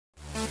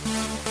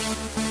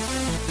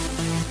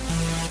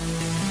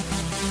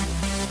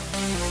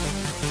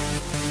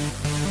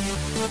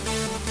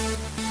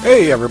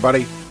Hey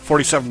everybody,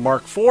 47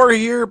 Mark IV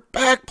here,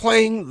 back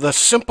playing The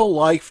Simple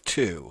Life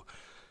 2.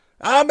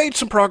 I made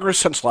some progress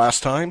since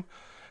last time.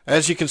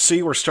 As you can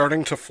see, we're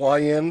starting to fly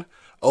in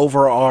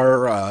over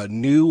our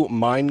new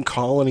mine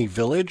colony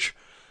village.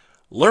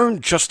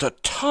 Learned just a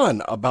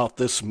ton about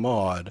this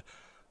mod,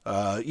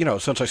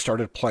 since I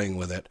started playing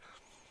with it.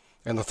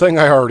 And the thing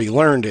I already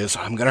learned is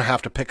I'm going to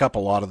have to pick up a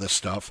lot of this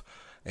stuff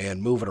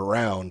and move it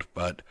around.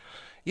 But,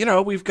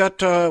 we've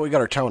got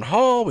our town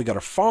hall, we got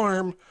our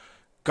farm,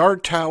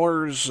 guard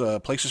towers,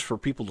 places for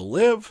people to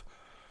live.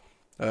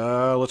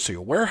 Let's see,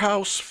 a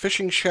warehouse,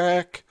 fishing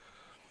shack.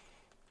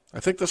 I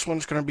think this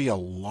one's going to be a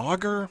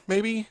logger,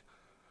 maybe?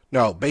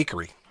 No,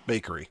 bakery.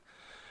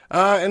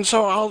 And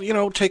so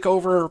I'll, take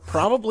over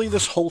probably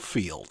this whole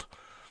field.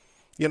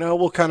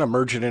 We'll kind of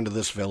merge it into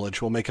this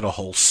village. We'll make it a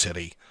whole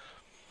city.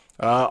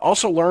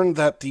 Also learned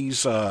that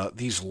these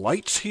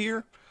lights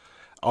here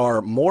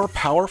are more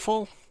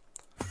powerful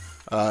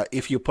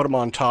if you put them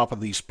on top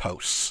of these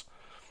posts.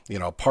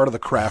 Part of the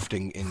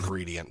crafting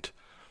ingredient.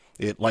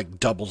 It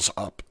like doubles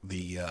up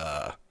the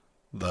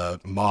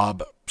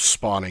mob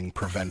spawning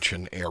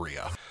prevention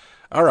area.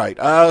 Alright,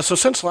 so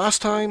since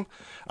last time,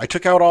 I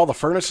took out all the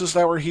furnaces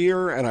that were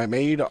here, and I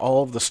made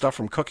all of the stuff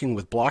from cooking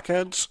with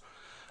blockheads.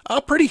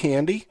 Pretty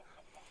handy.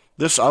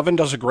 This oven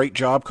does a great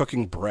job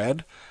cooking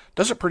bread.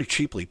 Does it pretty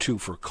cheaply, too,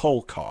 for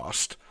coal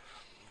cost.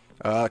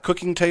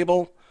 Cooking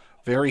table,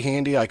 very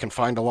handy. I can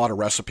find a lot of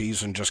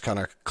recipes and just kind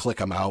of click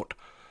them out.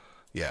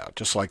 Yeah,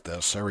 just like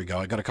this. There we go.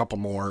 I got a couple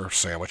more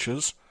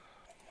sandwiches.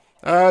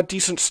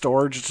 Decent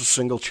storage. It's a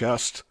single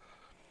chest.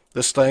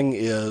 This thing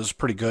is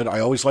pretty good. I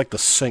always like the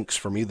sinks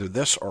from either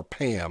this or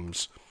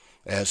Pam's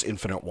as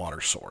infinite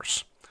water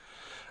source.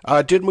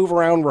 Did move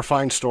around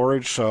refined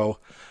storage, so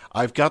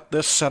I've got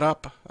this set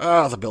up.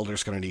 The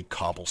builder's going to need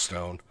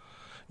cobblestone.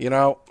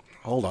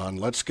 Hold on.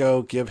 Let's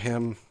go give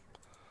him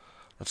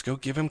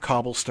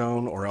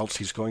cobblestone, or else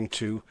he's going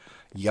to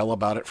yell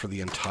about it for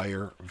the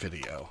entire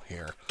video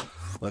here.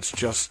 Let's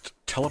just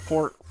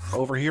teleport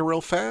over here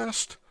real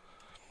fast.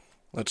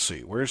 Let's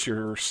see. Where's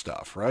your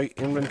stuff, right?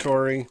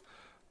 Inventory.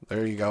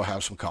 There you go.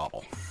 Have some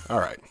cobble. All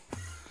right.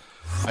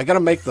 I got to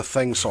make the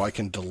thing so I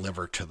can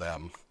deliver to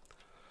them.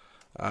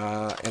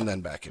 And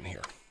then back in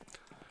here.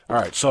 All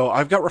right. So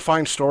I've got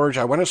refined storage.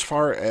 I went as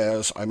far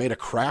as I made a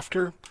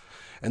crafter.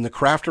 And the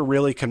crafter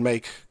really can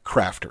make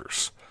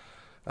crafters.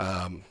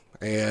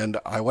 And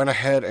I went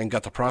ahead and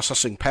got the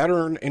processing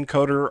pattern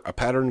encoder, a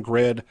pattern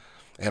grid,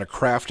 and a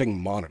crafting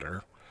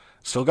monitor.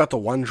 Still got the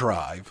one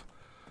drive.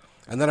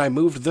 And then I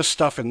moved this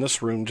stuff in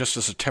this room just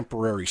as a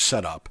temporary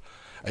setup.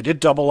 I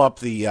did double up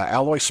the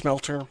alloy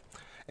smelter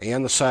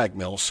and the sag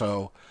mill,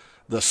 so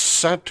the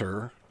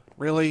center...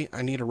 Really?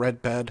 I need a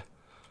red bed?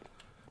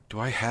 Do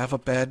I have a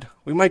bed?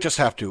 We might just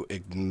have to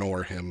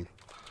ignore him.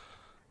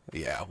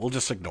 Yeah, we'll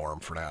just ignore him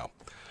for now.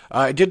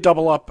 I did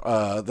double up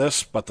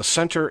this, but the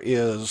center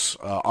is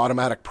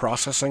automatic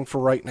processing for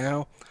right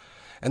now.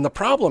 And the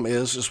problem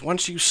is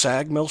once you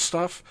sag mill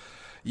stuff,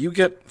 you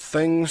get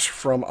things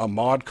from a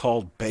mod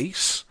called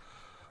Base.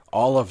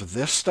 All of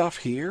this stuff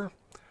here.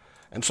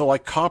 And so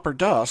like copper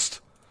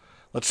dust,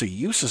 let's see,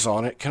 uses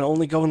on it can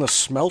only go in the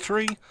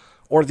smeltery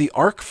or the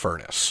arc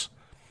furnace.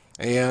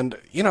 And,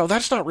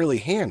 that's not really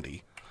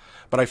handy.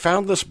 But I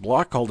found this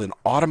block called an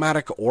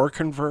automatic ore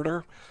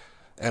converter.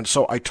 And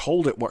so I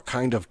told it what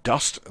kind of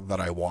dust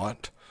that I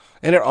want.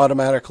 And it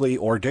automatically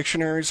ore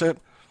dictionaries it.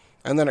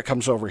 And then it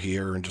comes over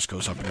here and just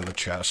goes up into the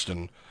chest.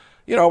 And,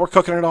 we're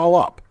cooking it all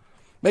up.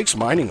 Makes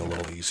mining a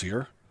little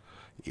easier.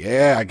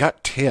 Yeah, I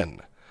got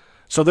tin.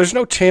 So there's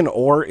no tin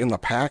ore in the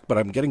pack, but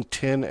I'm getting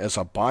tin as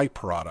a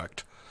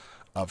byproduct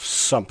of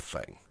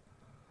something.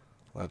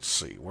 Let's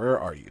see, where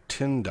are you?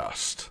 Tin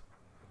dust.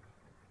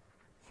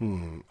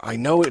 I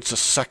know it's a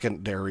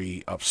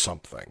secondary of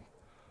something.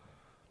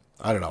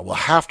 I don't know. I'll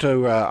have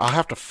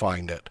to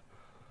find it.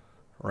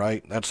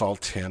 Right? That's all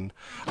tin.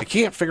 I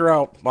can't figure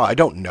out... Well, I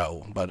don't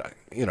know, but,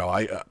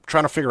 I'm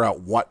trying to figure out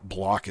what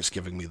block is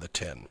giving me the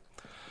tin.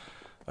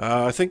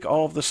 I think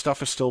all of this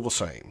stuff is still the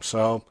same.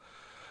 So,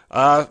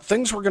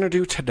 things we're going to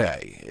do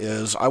today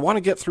is I want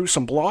to get through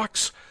some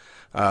blocks,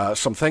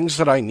 some things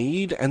that I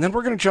need, and then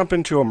we're going to jump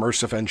into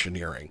immersive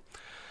engineering.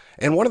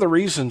 And one of the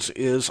reasons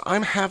is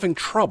I'm having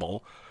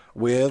trouble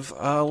with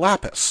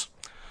lapis.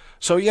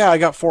 So yeah, I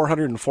got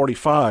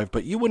 445,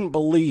 but you wouldn't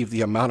believe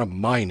the amount of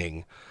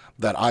mining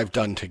that I've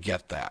done to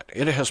get that.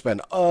 It has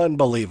been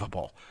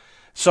unbelievable.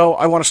 So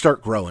I want to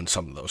start growing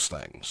some of those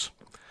things.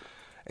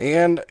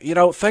 And,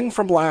 thing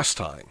from last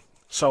time.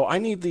 So I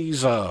need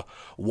these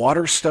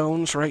water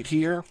stones right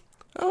here.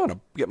 I want to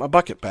get my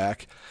bucket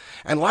back.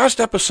 And last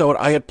episode,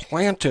 I had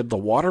planted the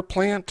water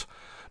plant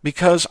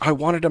because I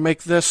wanted to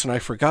make this and I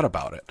forgot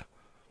about it.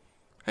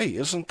 Hey,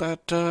 isn't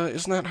that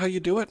how you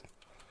do it?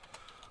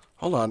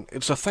 Hold on.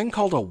 It's a thing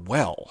called a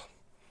well.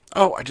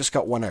 Oh, I just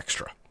got one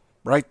extra.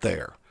 Right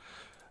there.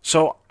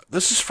 So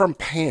this is from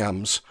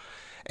Pam's,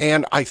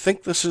 and I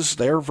think this is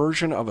their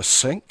version of a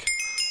sink.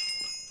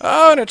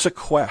 Oh, and it's a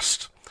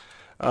quest.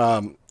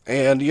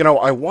 And, you know,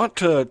 I want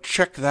to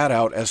check that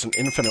out as an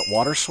infinite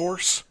water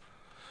source.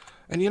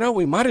 And, you know,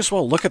 we might as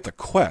well look at the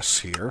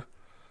quests here.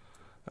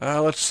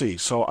 Let's see.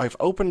 So I've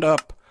opened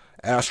up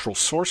Astral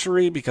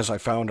Sorcery because I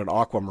found an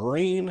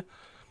aquamarine.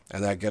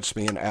 And that gets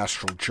me an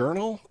Astral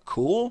Journal.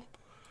 Cool.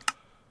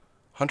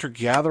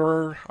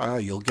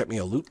 Hunter-Gatherer. You'll get me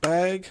a loot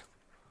bag.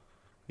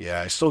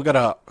 Yeah, I still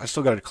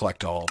gotta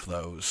collect all of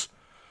those.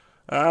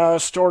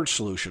 Storage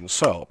solutions.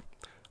 So,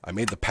 I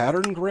made the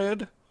pattern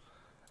grid.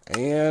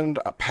 And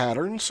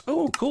patterns.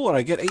 Oh, cool, and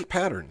I get 8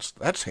 patterns.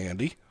 That's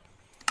handy.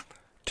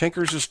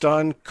 Tinker's is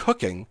done.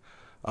 Cooking.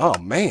 Oh,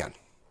 man.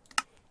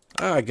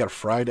 I got a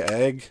fried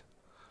egg.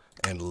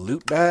 And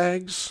loot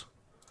bags.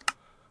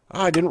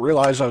 I didn't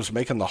realize I was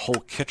making the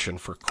whole kitchen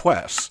for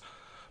quests.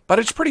 But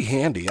it's pretty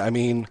handy. I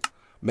mean,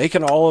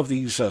 making all of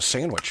these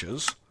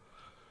sandwiches.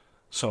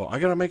 So I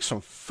gotta make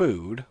some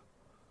food.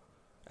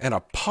 And a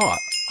pot.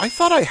 I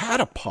thought I had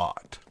a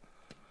pot.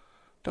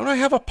 Don't I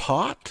have a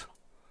pot?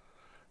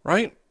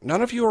 Right?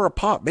 None of you are a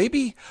pot.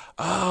 Maybe,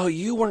 oh,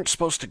 you weren't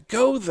supposed to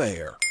go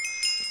there.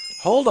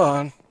 Hold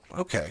on.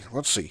 Okay,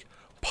 let's see.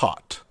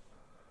 Pot.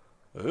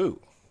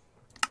 Ooh.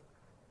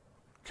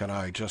 Can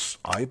I just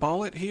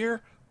eyeball it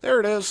here? There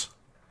it is.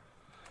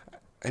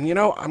 And you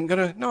know,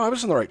 no, I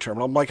was in the right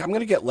terminal. I'm going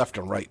to get left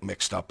and right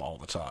mixed up all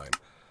the time.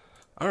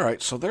 All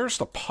right, so there's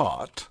the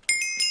pot.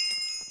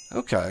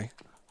 Okay,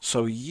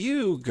 so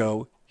you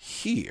go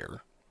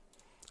here.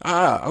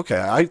 Ah, okay,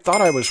 I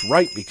thought I was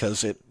right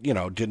because it, you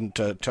know, didn't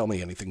tell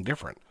me anything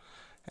different.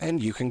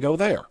 And you can go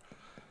there.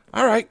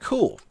 All right,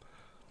 cool.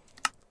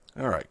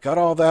 All right, got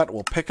all that.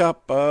 We'll pick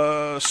up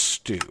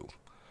stew.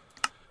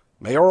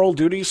 Mayoral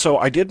duty. So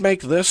I did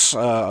make this.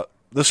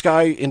 This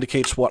guy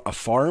indicates what a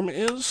farm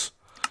is.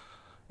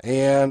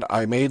 And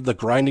I made the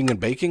grinding and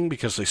baking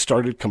because they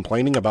started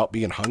complaining about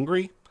being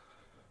hungry.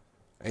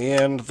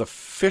 And the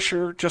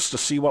fisher just to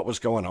see what was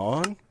going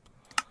on.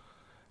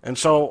 And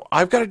so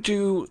I've got to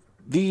do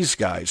these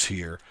guys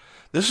here.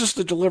 This is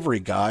the delivery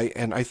guy,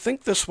 and I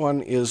think this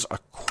one is a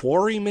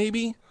quarry,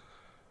 maybe?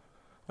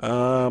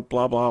 Blah,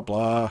 blah,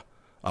 blah.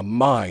 A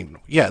mine.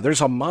 Yeah,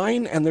 there's a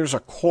mine and there's a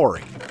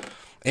quarry.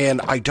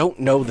 And I don't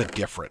know the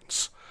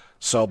difference.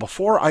 So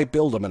before I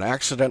build them and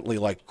accidentally,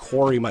 like,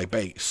 quarry my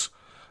base,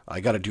 I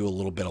got to do a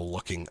little bit of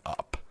looking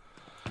up.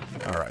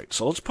 All right,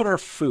 so let's put our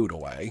food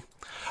away.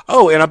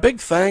 Oh, and a big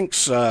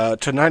thanks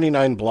to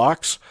 99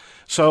 Blocks.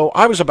 So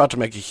I was about to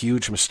make a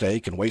huge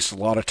mistake and waste a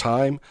lot of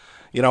time.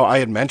 You know, I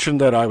had mentioned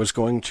that I was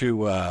going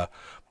to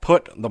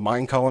put the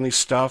mine colony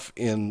stuff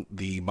in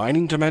the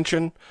mining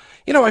dimension.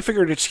 You know, I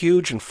figured it's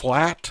huge and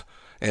flat,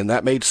 and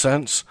that made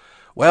sense.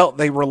 Well,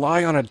 they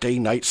rely on a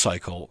day-night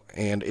cycle,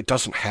 and it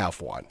doesn't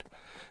have one.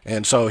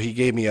 And so he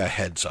gave me a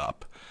heads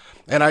up.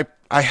 And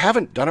I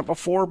haven't done it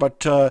before,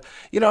 but,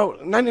 you know,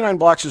 99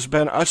 Blocks has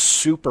been a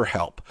super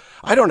help.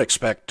 I don't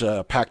expect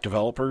pack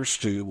developers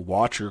to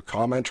watch or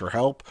comment or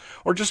help,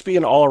 or just be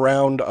an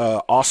all-around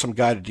awesome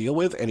guy to deal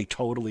with, and he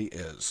totally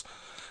is.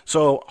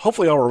 So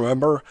hopefully I'll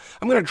remember.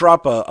 I'm going to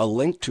drop a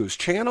link to his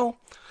channel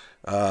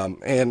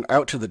and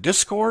out to the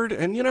Discord,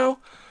 and, you know,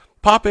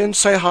 pop in,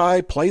 say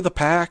hi, play the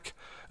pack.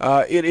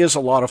 It is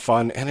a lot of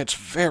fun, and it's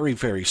very,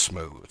 very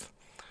smooth.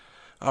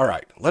 All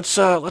right, let's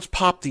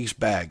pop these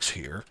bags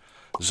here.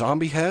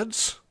 Zombie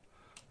heads.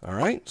 All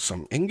right,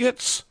 some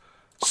ingots.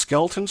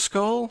 Skeleton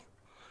skull.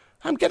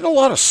 I'm getting a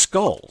lot of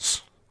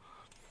skulls.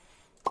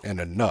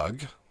 And a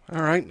nug.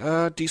 All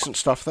right, decent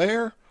stuff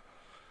there.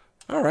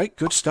 All right,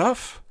 good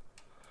stuff.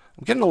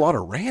 I'm getting a lot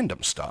of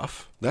random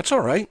stuff. That's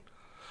all right.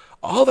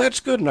 All that's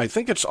good, and I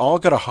think it's all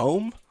got a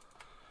home.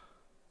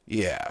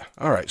 Yeah.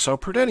 All right, so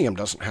Prudentium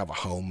doesn't have a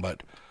home,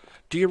 but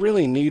do you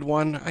really need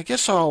one? I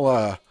guess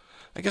I'll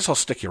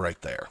stick you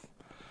right there.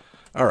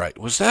 All right,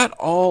 was that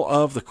all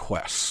of the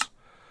quests?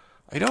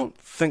 I don't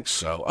think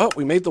so. Oh,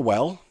 we made the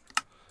well.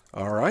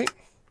 All right.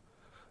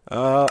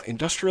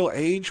 Industrial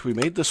age, we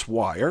made this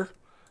wire,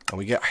 and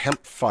we get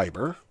hemp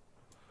fiber.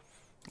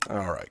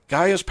 All right,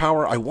 Gaia's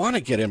power, I want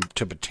to get him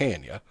to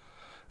Britannia.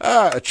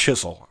 A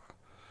chisel.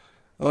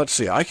 Let's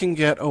see, I can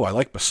get, oh, I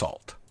like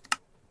basalt.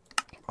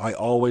 I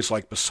always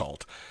like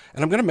basalt.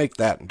 And I'm going to make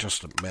that in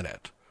just a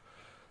minute.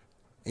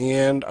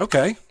 And,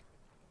 okay.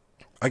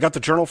 I got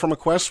the journal from a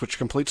quest, which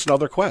completes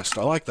another quest.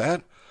 I like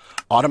that.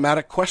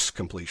 Automatic quest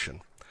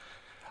completion.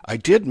 I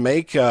did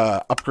make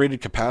upgraded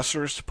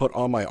capacitors to put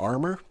on my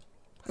armor.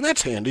 And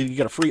that's handy. You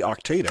get a free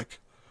octadic.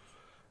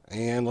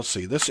 And let's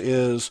see. This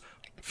is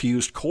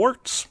fused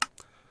quartz.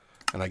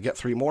 And I get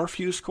 3 more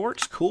fused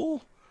quartz.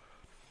 Cool.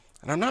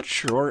 And I'm not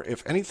sure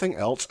if anything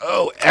else...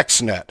 Oh,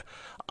 XNet.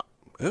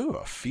 Ooh,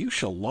 a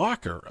fuchsia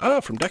locker.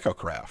 Oh, from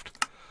DecoCraft.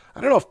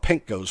 I don't know if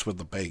pink goes with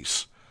the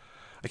base.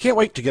 I can't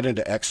wait to get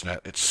into XNet.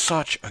 It's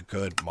such a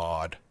good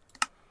mod.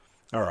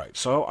 Alright,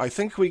 so I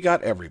think we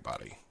got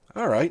everybody.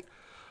 Alright.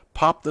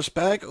 Pop this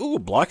bag. Ooh, a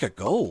block of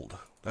gold.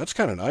 That's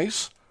kind of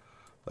nice.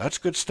 That's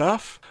good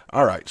stuff.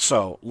 Alright,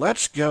 so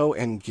let's go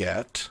and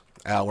get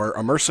our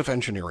Immersive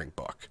Engineering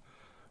book.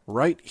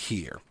 Right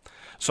here.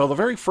 So the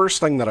very first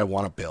thing that I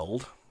want to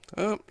build...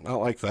 Oh, not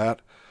like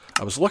that.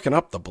 I was looking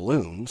up the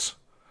balloons,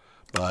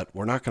 but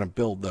we're not going to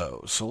build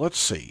those. So let's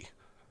see.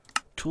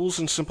 Tools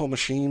and simple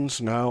machines.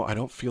 No, I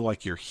don't feel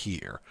like you're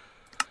here.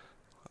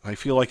 I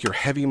feel like you're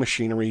heavy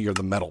machinery. You're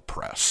the metal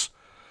press.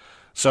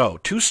 So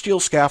 2 steel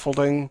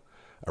scaffolding,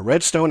 a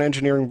redstone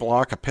engineering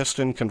block, a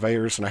piston,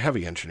 conveyors, and a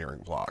heavy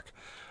engineering block.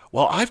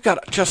 Well, I've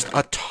got just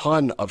a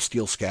ton of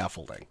steel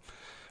scaffolding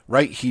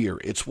right here.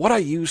 It's what I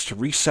use to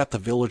reset the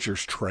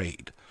villagers'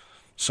 trade.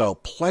 So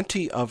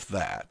plenty of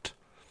that.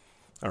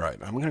 All right,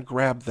 I'm going to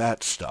grab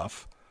that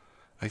stuff.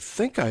 I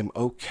think I'm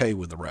okay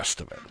with the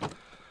rest of it.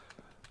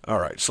 All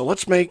right, so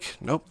let's make,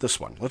 nope, this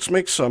one. Let's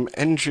make some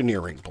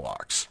engineering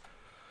blocks.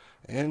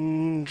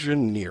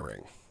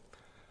 Engineering.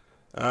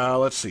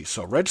 Let's see,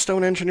 so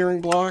redstone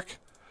engineering block.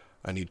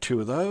 I need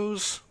 2 of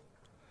those.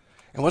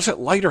 And was it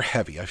light or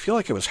heavy? I feel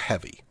like it was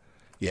heavy.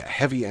 Yeah,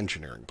 heavy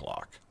engineering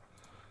block.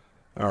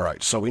 All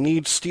right, so we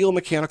need steel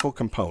mechanical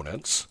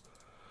components.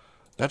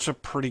 That's a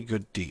pretty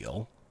good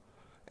deal.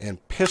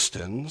 And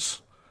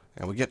pistons.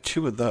 And we get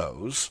 2 of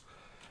those.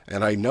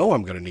 And I know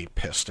I'm going to need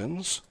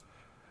pistons.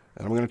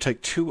 And I'm going to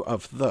take 2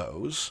 of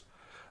those.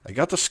 I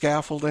got the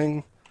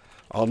scaffolding.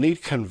 I'll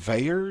need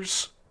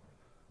conveyors.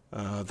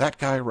 That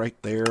guy right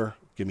there.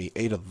 Give me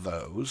 8 of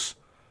those.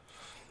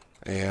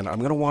 And I'm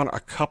going to want a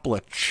couple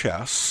of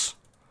chests.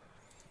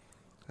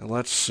 And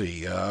let's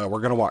see. We're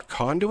going to want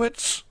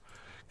conduits.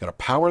 Got to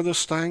power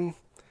this thing.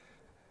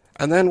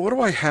 And then what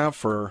do I have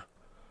for...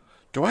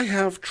 Do I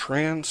have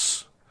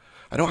trans...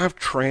 I don't have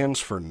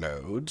transfer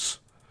nodes.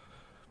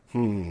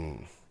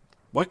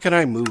 What can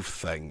I move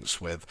things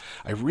with?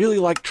 I really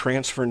like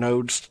transfer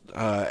nodes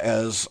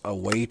as a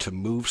way to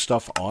move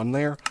stuff on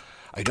there.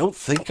 I don't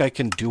think I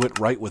can do it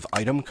right with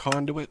item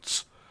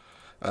conduits.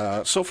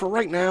 So for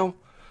right now,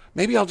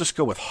 maybe I'll just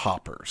go with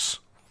hoppers.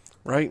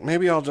 Right?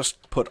 Maybe I'll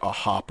just put a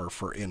hopper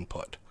for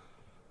input.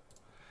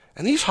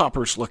 And these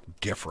hoppers look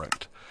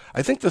different.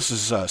 I think this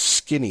is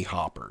skinny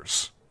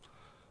hoppers.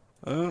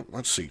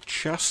 Let's see.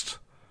 Chest.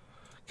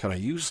 Can I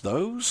use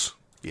those?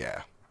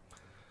 Yeah.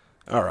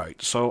 All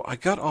right. So I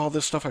got all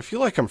this stuff. I feel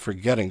like I'm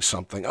forgetting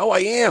something. Oh, I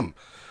am.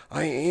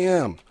 I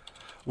am.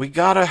 We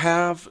got to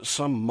have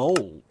some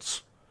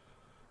molds.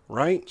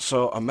 Right?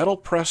 So a metal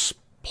press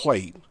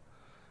plate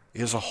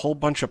is a whole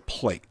bunch of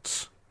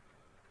plates.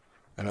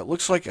 And it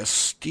looks like a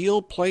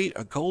steel plate,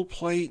 a gold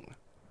plate.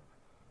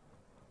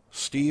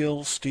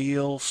 Steel,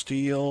 steel,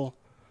 steel,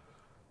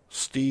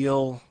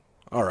 steel.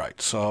 All right,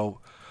 so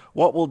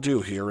what we'll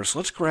do here is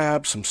let's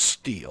grab some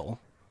steel.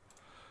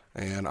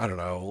 And I don't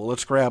know,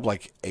 let's grab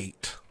like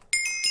 8.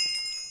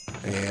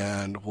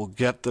 And we'll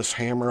get this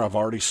hammer I've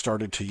already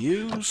started to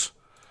use.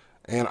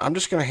 And I'm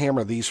just going to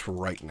hammer these for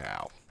right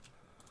now.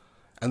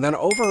 And then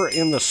over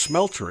in the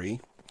smeltery,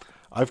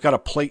 I've got a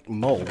plate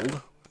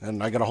mold.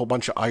 And I got a whole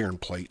bunch of iron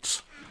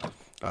plates.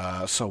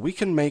 So we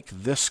can make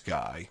this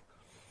guy.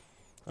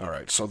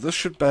 Alright, so this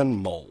should bend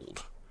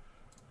mold.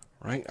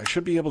 Right? I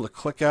should be able to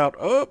click out.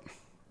 Oh!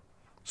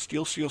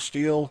 Steel, steel,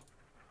 steel.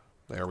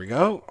 There we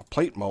go. A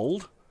plate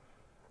mold.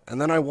 And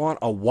then I want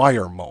a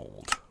wire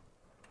mold.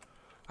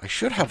 I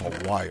should have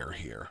a wire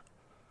here.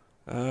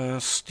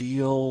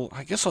 Steel.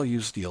 I guess I'll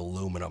use the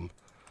aluminum.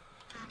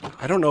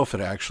 I don't know if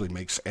it actually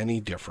makes any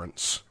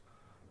difference.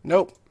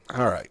 Nope.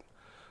 Alright.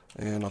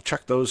 And I'll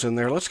check those in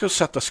there. Let's go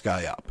set this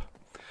guy up.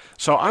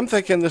 So I'm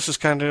thinking this is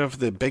kind of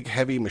the big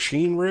heavy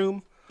machine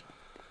room.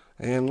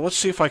 And let's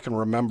see if I can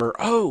remember.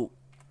 Oh!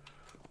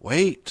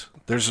 Wait.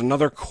 There's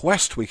another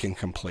quest we can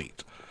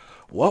complete.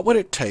 What would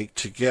it take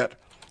to get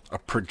a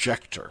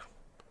projector?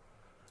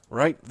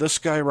 Right? This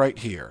guy right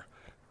here.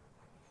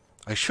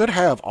 I should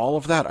have all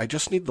of that. I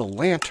just need the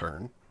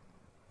lantern.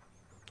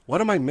 What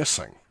am I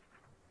missing?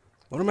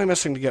 What am I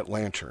missing to get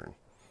lantern?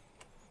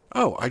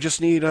 Oh, I just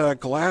need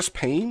glass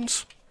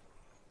panes?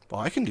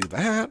 Well, I can do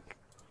that.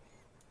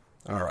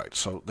 Alright,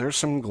 so there's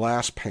some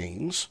glass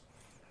panes.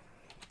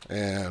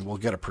 And we'll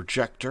get a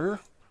projector.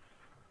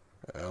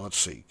 Let's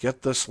see.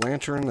 Get this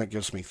lantern. That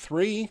gives me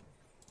 3.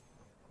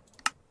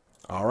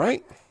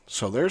 Alright,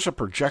 so there's a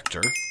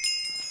projector.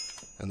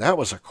 And that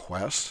was a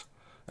quest.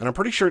 And I'm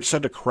pretty sure it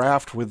said to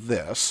craft with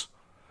this.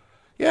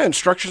 Yeah,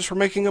 instructions for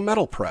making a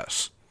metal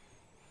press.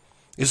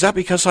 Is that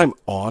because I'm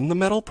on the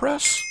metal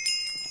press?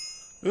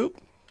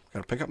 Oop,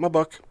 gotta pick up my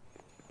book.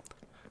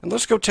 And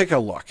let's go take a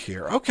look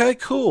here. Okay,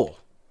 cool.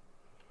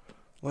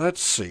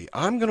 Let's see.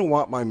 I'm going to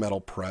want my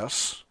metal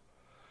press.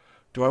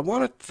 Do I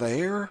want it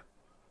there?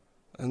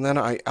 And then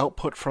I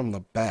output from the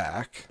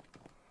back.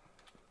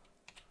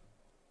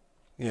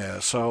 Yeah,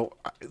 so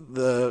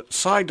the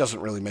side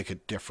doesn't really make a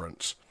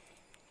difference.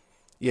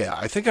 Yeah,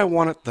 I think I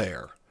want it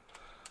there.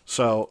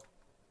 So,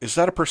 is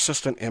that a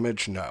persistent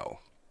image? No.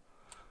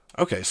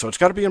 Okay, so it's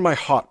got to be in my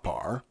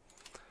hotbar.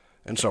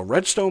 And so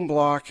redstone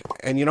block,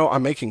 and you know,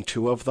 I'm making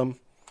 2 of them.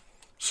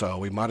 So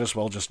we might as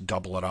well just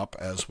double it up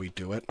as we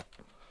do it.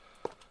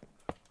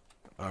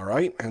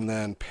 Alright, and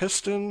then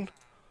piston.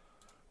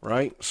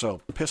 Right,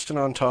 so piston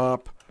on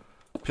top,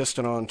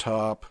 piston on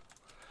top.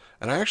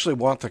 And I actually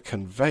want the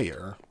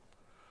conveyor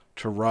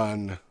to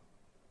run...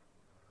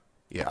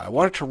 Yeah, I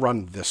want it to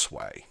run this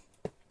way.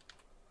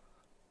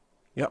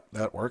 Yep,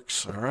 that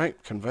works. All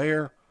right,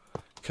 conveyor,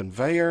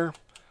 conveyor.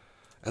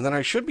 And then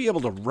I should be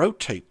able to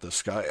rotate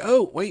this guy.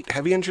 Oh, wait,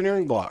 heavy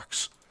engineering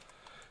blocks.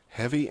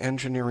 Heavy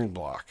engineering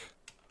block.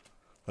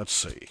 Let's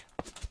see.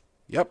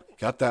 Yep,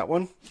 got that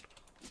one.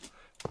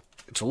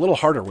 It's a little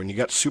harder when you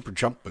got super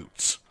jump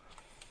boots.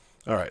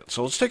 All right,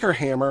 so let's take our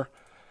hammer,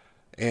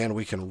 and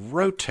we can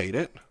rotate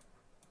it.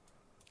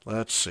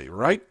 Let's see,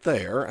 right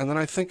there. And then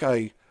I think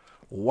I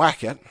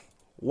whack it.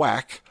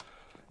 Whack.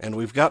 And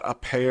we've got a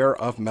pair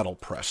of metal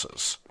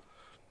presses.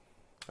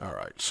 All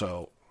right,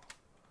 so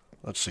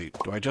let's see.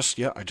 Do I just,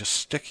 yeah, I just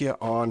stick you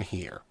on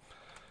here.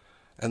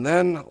 And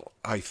then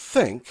I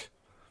think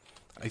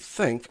I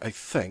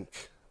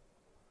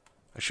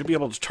should be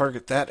able to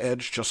target that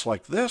edge just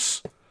like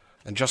this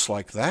and just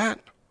like that.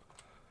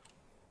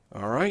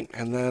 All right,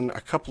 and then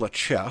a couple of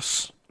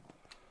chests.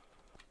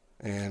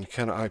 And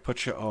can I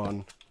put you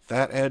on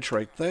that edge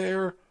right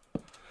there?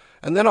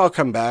 And then I'll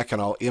come back and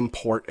I'll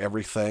import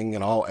everything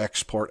and I'll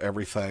export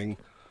everything.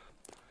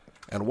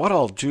 And what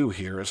I'll do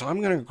here is I'm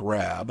going to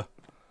grab,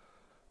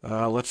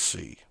 let's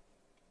see,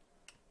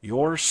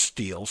 your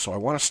steel. So I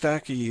want a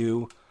stack of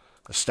you,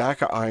 a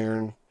stack of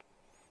iron,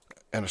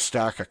 and a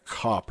stack of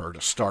copper to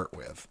start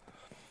with.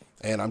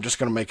 And I'm just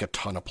going to make a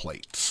ton of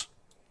plates.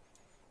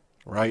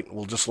 Right?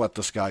 We'll just let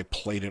this guy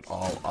plate it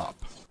all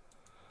up.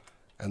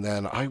 And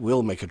then I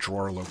will make a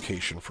drawer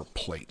location for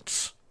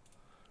plates.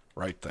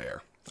 Right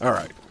there. All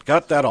right,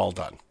 got that all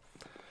done.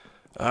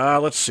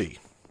 Let's see.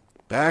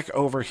 Back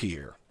over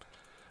here.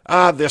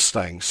 This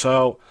thing.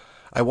 So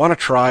I want to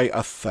try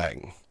a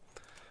thing.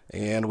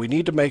 And we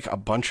need to make a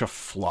bunch of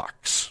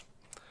flux.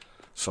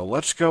 So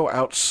let's go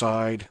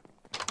outside.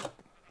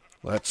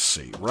 Let's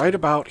see. Right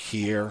about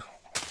here.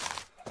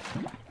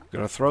 I'm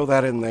going to throw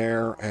that in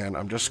there. And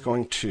I'm just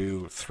going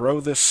to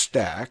throw this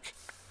stack.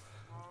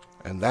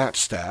 And that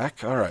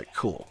stack. All right,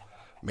 cool.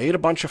 Made a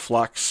bunch of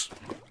flux.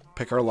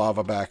 Pick our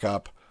lava back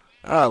up.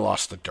 I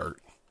lost the dirt.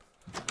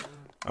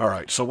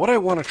 Alright, so what I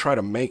want to try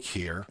to make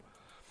here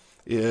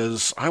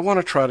is I want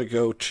to try to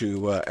go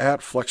to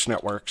add Flex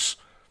Networks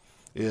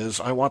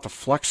is I want the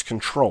Flex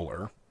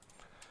Controller.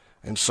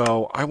 And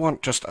so I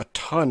want just a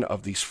ton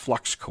of these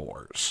flux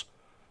cores.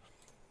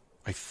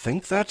 I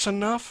think that's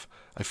enough.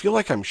 I feel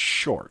like I'm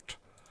short.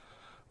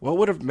 What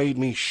would have made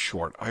me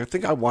short? I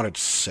think I wanted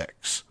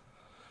 6.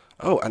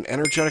 Oh, an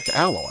energetic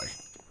alloy.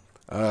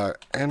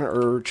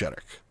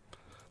 Energetic.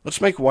 Let's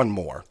make one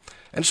more.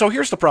 And so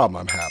here's the problem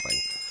I'm having.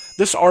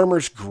 This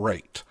armor's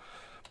great,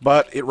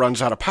 but it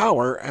runs out of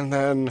power, and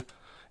then,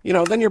 you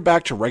know, then you're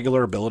back to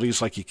regular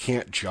abilities like you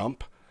can't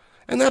jump,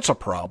 and that's a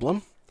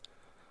problem.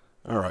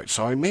 Alright,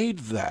 so I made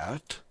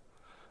that.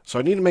 So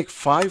I need to make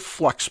 5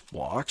 flux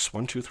blocks.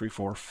 1, 2, 3,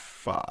 4,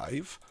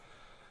 5.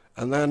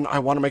 And then I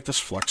want to make this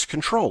flux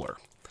controller.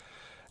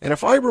 And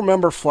if I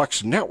remember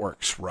Flex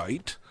Networks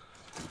right,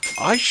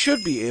 I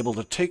should be able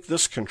to take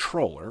this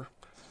controller.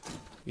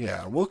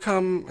 Yeah, we'll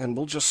come and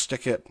we'll just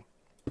stick it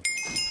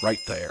right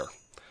there.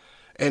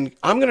 And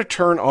I'm going to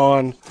turn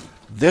on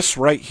this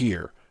right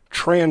here,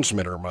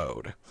 transmitter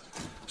mode.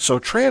 So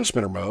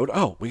transmitter mode,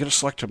 oh, we got to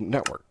select a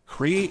network.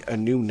 Create a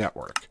new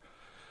network.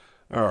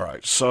 All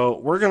right, so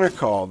we're going to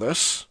call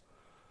this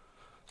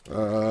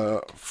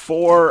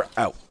 4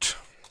 out.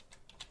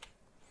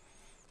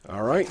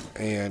 All right,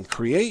 and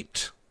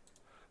create.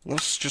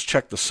 Let's just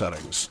check the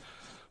settings.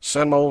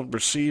 Send mode,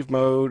 receive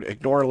mode,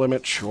 ignore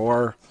limit,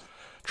 sure.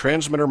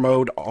 Transmitter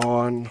mode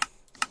on.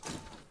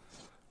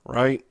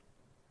 Right?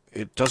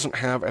 It doesn't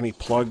have any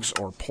plugs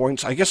or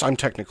points. I guess I'm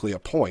technically a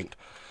point.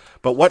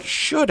 But what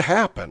should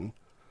happen,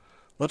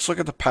 let's look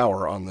at the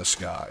power on this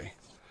guy.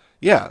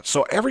 Yeah,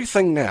 so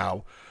everything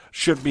now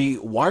should be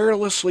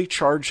wirelessly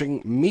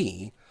charging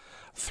me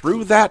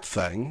through that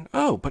thing.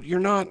 Oh, but you're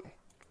not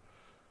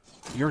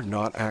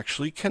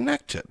actually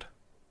connected.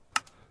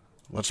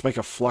 Let's make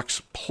a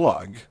flux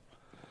plug.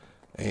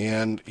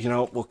 And, you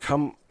know, we'll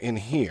come in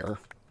here.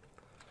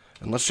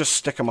 And let's just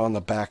stick them on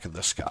the back of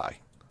this guy.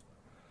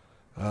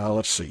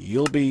 Let's see.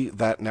 You'll be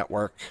that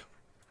network.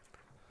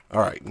 All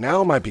right.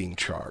 Now am I being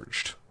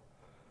charged?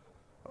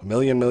 A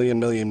million, million,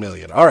 million,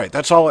 million. All right.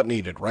 That's all it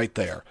needed right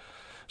there.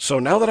 So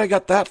now that I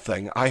got that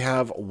thing, I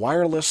have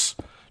wireless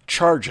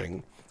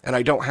charging, and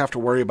I don't have to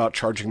worry about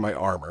charging my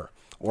armor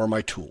or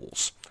my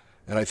tools.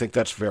 And I think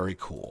that's very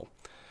cool.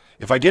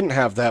 If I didn't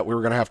have that, we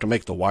were going to have to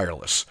make the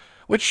wireless,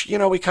 which, you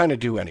know, we kind of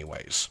do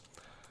anyways.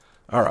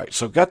 All right.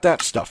 So got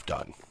that stuff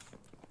done.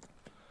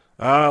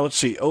 Let's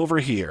see. Over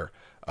here.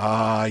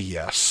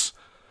 Yes.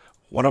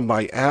 One of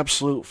my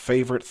absolute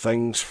favorite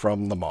things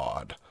from the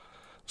mod.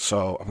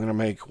 So I'm going to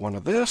make one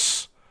of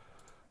this.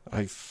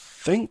 I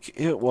think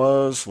it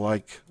was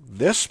like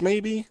this,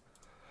 maybe?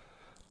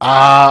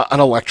 An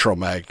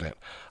electromagnet.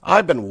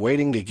 I've been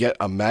waiting to get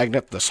a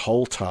magnet this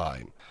whole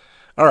time.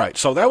 All right,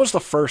 so that was the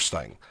first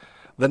thing.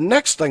 The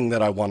next thing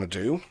that I want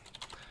to do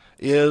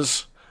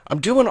is I'm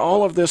doing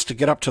all of this to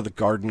get up to the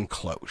Garden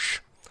Cloche.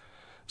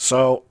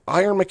 So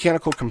iron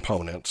mechanical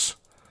components.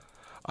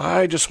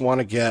 I just want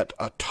to get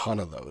a ton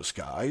of those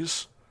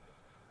guys.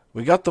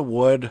 We got the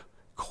wood,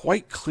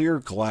 quite clear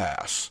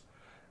glass.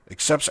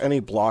 Accepts any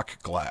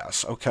block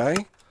glass.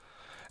 Okay.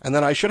 And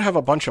then I should have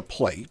a bunch of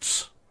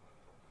plates.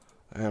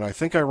 And I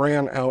think I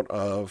ran out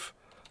of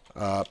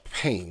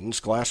panes,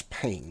 glass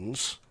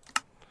panes.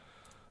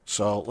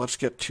 So let's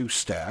get 2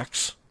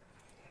 stacks.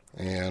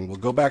 And we'll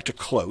go back to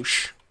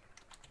cloche.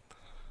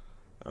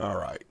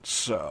 Alright,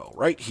 so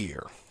right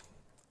here.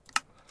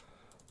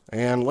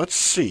 And let's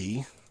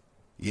see.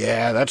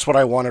 Yeah, that's what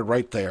I wanted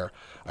right there.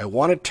 I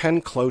wanted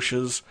 10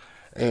 cloches,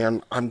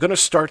 and I'm going to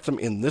start them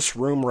in this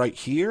room right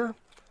here.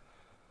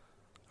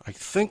 I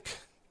think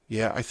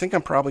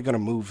I'm probably going to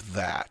move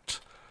that.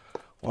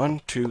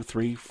 1, 2,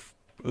 3,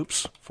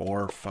 oops,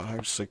 4,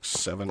 5, 6,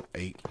 7,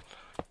 8,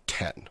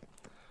 10.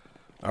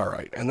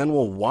 Alright, and then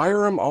we'll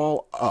wire them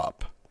all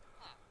up.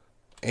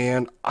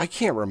 And I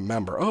can't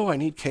remember. Oh, I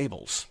need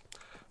cables.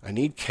 I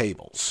need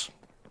cables.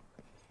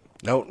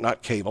 No,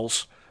 not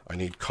cables. I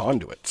need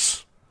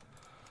conduits.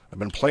 I've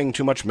been playing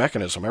too much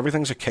mechanism.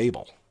 Everything's a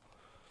cable.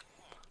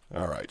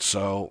 Alright,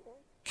 so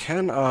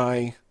can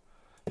I...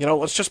 You know,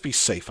 let's just be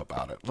safe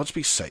about it. Let's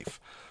be safe.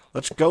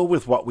 Let's go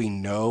with what we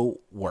know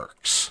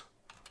works.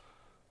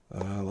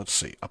 Let's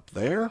see. Up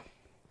there.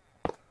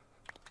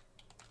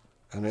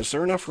 And is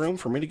there enough room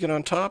for me to get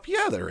on top?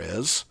 Yeah, there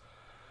is.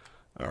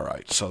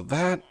 Alright, so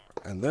that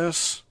and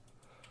this.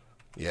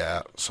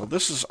 Yeah, so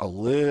this is a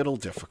little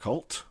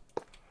difficult.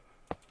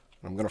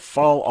 I'm going to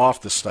fall off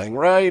this thing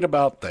right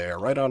about there,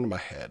 right onto my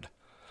head.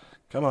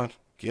 Come on,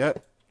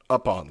 get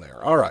up on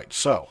there. Alright,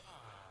 so.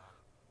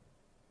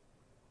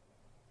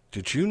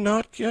 Did you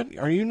not get...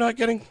 Are you not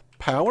getting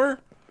power?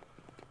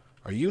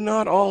 Are you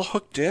not all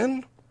hooked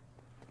in?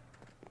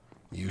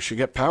 You should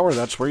get power.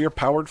 That's where you're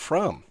powered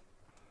from.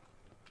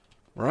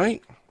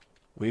 Right?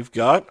 We've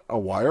got a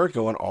wire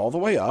going all the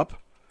way up,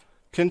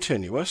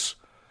 continuous,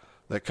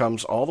 that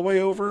comes all the way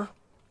over,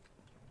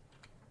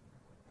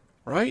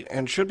 right?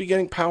 And should be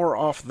getting power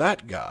off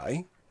that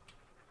guy.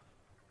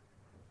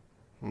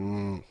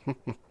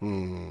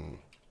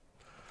 Maybe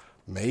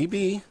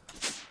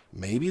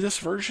this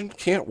version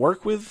can't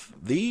work with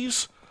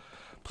these?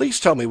 Please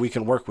tell me we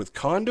can work with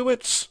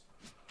conduits.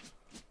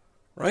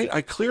 Right?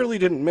 I clearly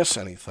didn't miss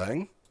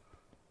anything.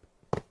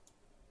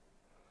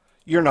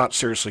 You're not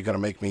seriously going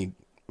to make me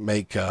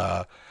make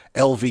LV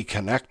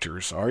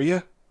connectors, are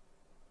you?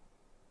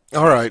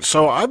 Alright,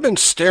 so I've been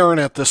staring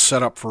at this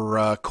setup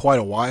for quite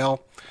a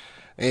while.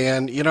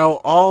 And, you know,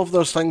 all of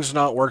those things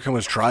not working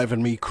was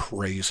driving me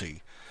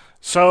crazy.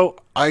 So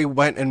I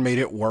went and made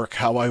it work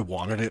how I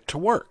wanted it to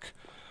work.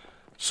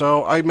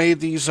 So I made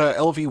these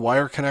LV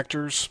wire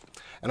connectors,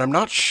 and I'm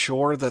not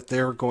sure that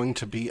they're going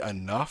to be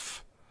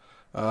enough.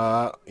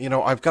 You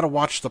know, I've got to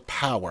watch the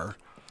power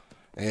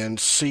and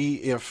see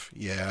if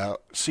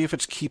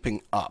it's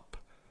keeping up.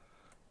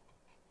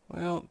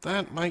 Well,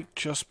 that might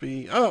just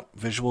be... Oh,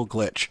 visual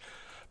glitch.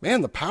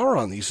 Man, the power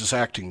on these is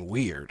acting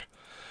weird.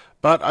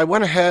 But I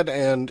went ahead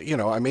and, you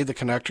know, I made the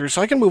connectors.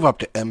 I can move up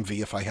to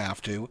MV if I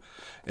have to.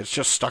 It's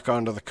just stuck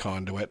onto the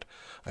conduit.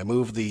 I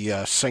moved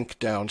the sink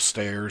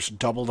downstairs,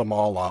 doubled them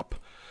all up.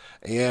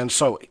 And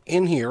so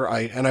in here,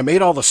 I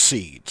made all the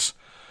seeds.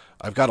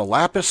 I've got a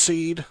lapis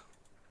seed.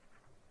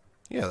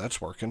 Yeah,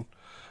 that's working.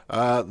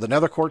 The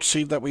nether quartz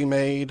seed that we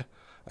made.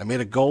 I made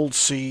a gold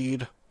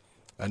seed,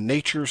 a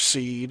nature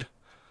seed,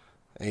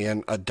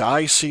 and a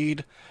dye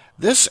seed.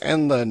 This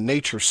and the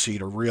nature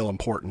seed are real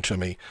important to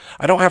me.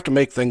 I don't have to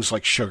make things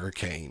like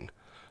sugarcane,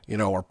 you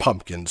know, or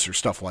pumpkins or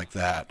stuff like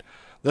that.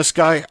 This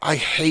guy, I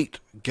hate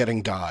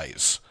getting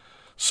dyes.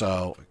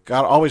 So,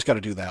 always got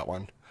to do that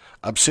one.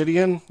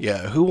 Obsidian,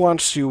 yeah, who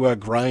wants to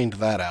grind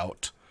that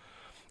out?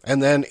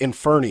 And then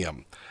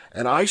Infernium.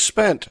 And I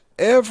spent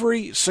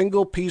every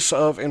single piece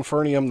of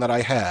Infernium that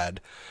I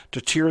had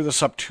to tier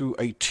this up to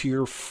a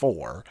tier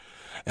 4.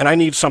 And I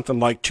need something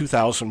like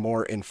 2,000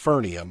 more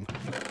Infernium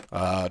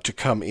to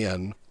come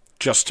in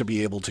just to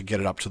be able to get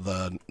it up to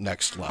the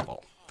next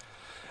level.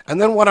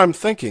 And then what I'm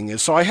thinking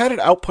is, so I had it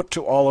output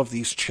to all of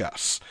these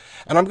chests.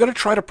 And I'm going to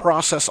try to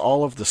process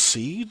all of the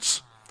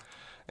seeds.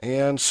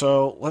 And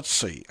so, let's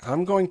see.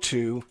 I'm going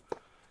to...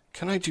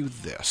 Can I do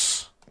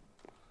this?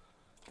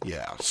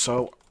 Yeah,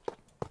 so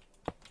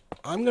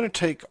I'm going to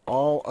take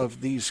all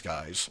of these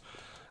guys.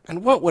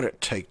 And what would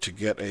it take to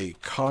get a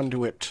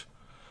conduit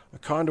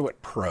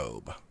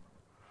probe?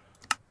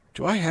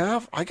 Do I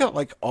have? I got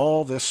like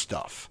all this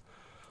stuff.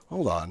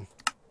 Hold on.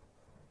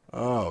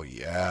 Oh,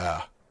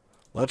 yeah.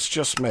 Let's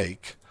just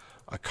make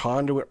a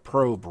conduit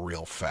probe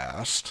real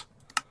fast.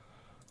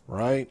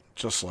 Right?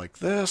 Just like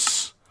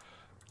this.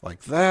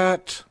 Like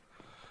that.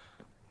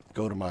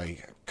 Go to my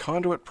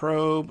conduit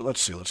probe. Let's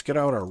see. Let's get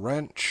out our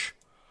wrench.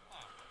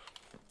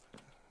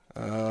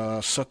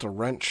 Set the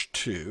wrench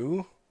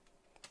to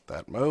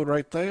that mode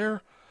right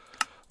there.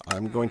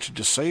 I'm going to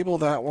disable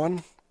that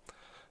one.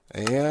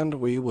 And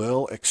we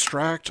will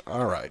extract.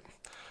 Alright.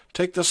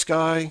 Take this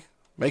guy.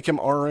 Make him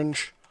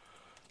orange.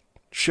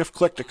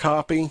 Shift-click to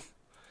copy.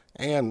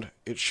 And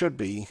it should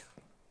be...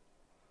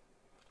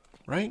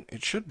 Right?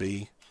 It should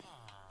be...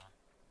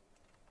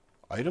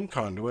 Item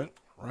conduit,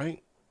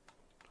 right?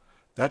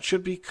 That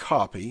should be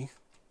copy.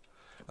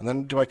 And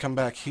then do I come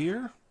back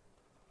here?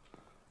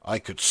 I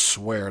could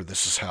swear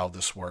this is how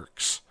this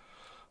works.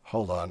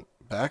 Hold on.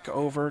 Back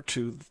over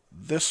to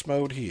this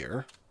mode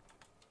here.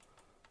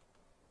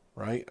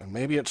 Right? And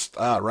maybe it's...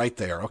 right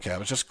there. Okay, I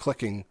was just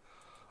clicking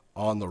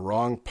on the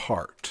wrong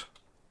part.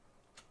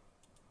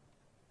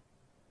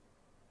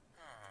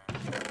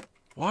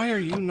 Why are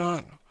you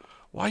not...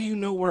 Why you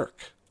no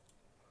work?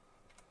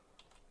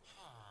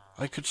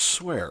 I could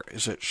swear.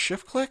 Is it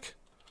shift click?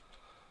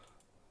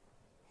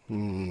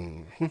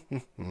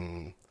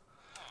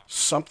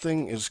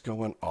 Something is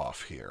going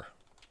off here.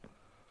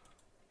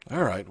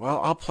 Alright, well,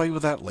 I'll play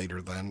with that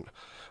later then.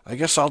 I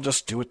guess I'll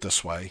just do it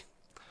this way.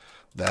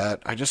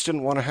 That I just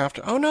didn't want to have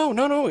to... Oh,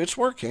 no, it's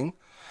working.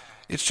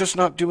 It's just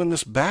not doing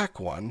this back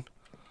one.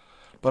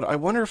 But I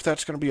wonder if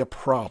that's going to be a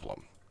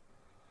problem.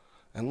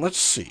 And let's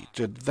see.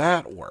 Did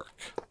that work?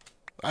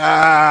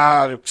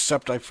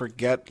 Except I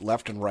forget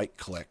left and right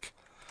click.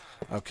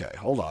 Okay,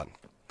 hold on.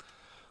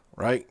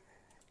 Right.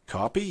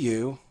 Copy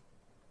you.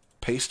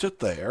 Paste it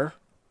there.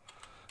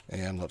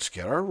 And let's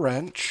get our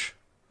wrench.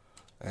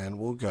 And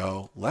we'll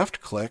go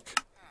left click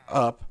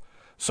up.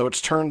 So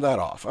it's turned that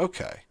off.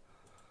 Okay.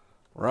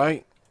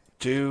 Right.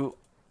 Do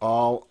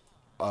all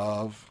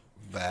of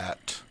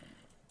that.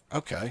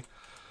 Okay.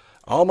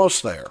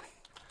 Almost there.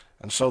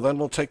 And so then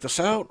we'll take this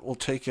out. We'll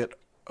take it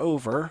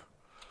over.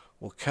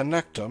 We'll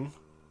connect them.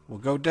 We'll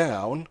go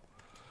down.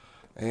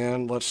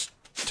 And let's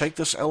take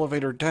this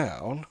elevator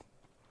down.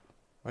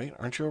 Wait,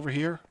 aren't you over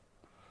here?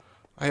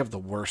 I have the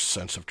worst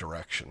sense of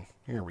direction.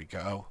 Here we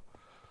go.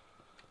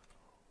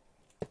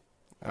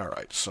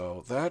 Alright,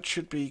 so that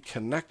should be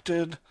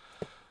connected.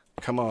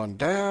 Come on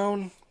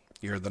down.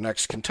 You're the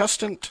next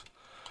contestant.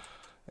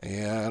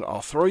 And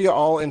I'll throw you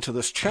all into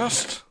this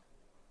chest.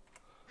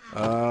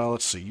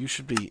 Let's see, you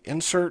should be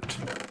insert.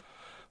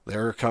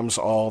 There comes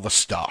all the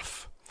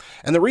stuff.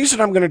 And the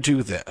reason I'm going to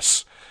do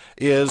this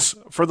is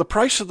for the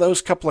price of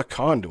those couple of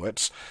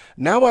conduits,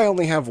 now I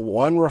only have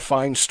one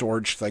refined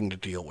storage thing to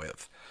deal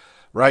with.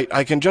 Right?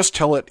 I can just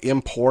tell it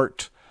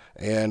import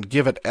and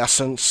give it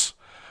essence.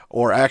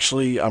 Or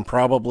actually, I'm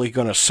probably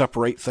going to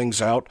separate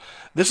things out.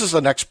 This is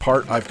the next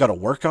part I've got to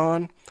work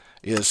on,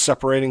 is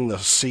separating the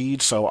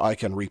seeds so I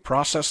can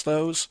reprocess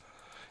those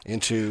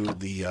into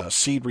the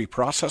seed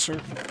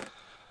reprocessor.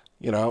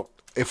 You know,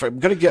 if I'm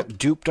going to get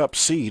duped up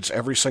seeds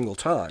every single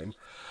time,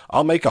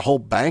 I'll make a whole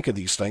bank of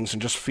these things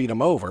and just feed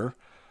them over,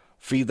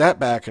 feed that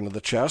back into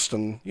the chest,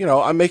 and, you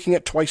know, I'm making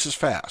it twice as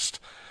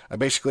fast. I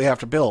basically have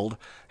to build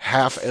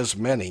half as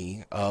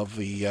many of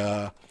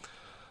the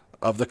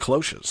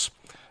cloches.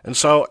 And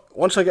so,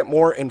 once I get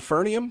more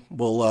Infernium,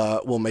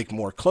 we'll make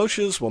more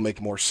cloches, we'll make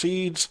more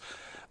seeds.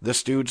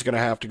 This dude's going to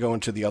have to go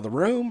into the other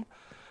room.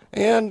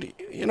 And,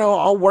 you know,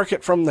 I'll work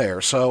it from there.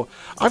 So,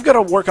 I've got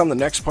to work on the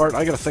next part.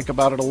 I got to think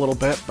about it a little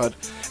bit, but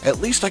at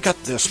least I got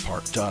this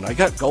part done. I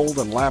got gold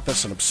and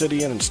lapis and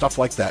obsidian and stuff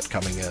like that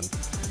coming in.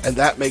 And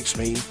that makes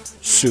me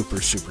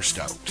super, super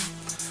stoked.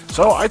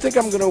 So, I think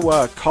I'm going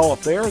to call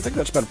it there. I think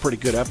that's been a pretty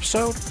good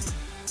episode.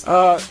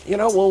 You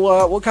know,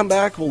 we'll come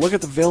back, we'll look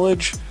at the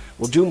village.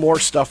 We'll do more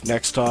stuff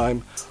next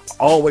time.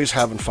 Always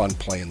having fun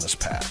playing this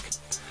pack.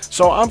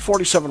 So I'm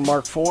 47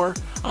 Mark IV.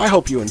 I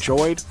hope you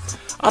enjoyed.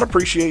 I'd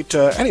appreciate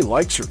any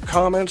likes or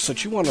comments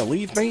that you want to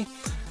leave me.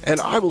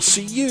 And I will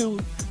see you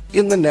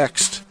in the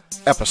next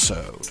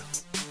episode.